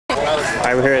All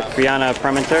right, we're here at Briana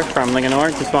Permenter from Linganore.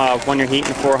 Just won your heat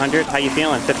in 400. How you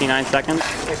feeling? 59 seconds?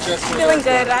 Feeling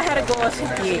good. I had a goal of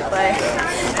 58, but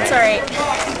it's all right.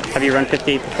 Have you run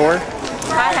 58 before?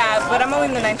 I have, but I'm only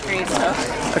in the 9th grade, so.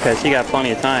 Okay, so you got plenty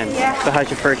of time. Yeah. So how's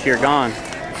your first year gone?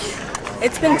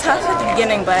 It's been tough at the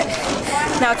beginning, but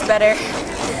now it's better.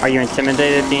 Are you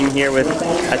intimidated being here at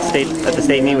the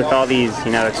state meet with all these,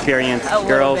 experienced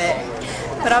girls? A little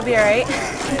bit, but I'll be all right.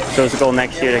 So is the goal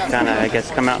next year to kind of, I guess,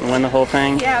 come out and win the whole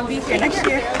thing? Yeah, I'll be here next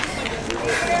year.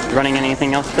 Running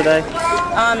anything else today?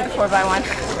 The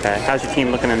 4x1. Okay. How's your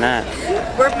team looking in that?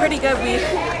 We're pretty good. We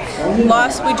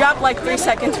dropped like 3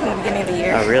 seconds from the beginning of the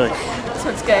year. Oh, really? So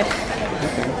it's good.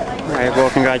 Okay. All right. Well,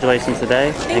 congratulations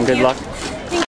today, and good luck.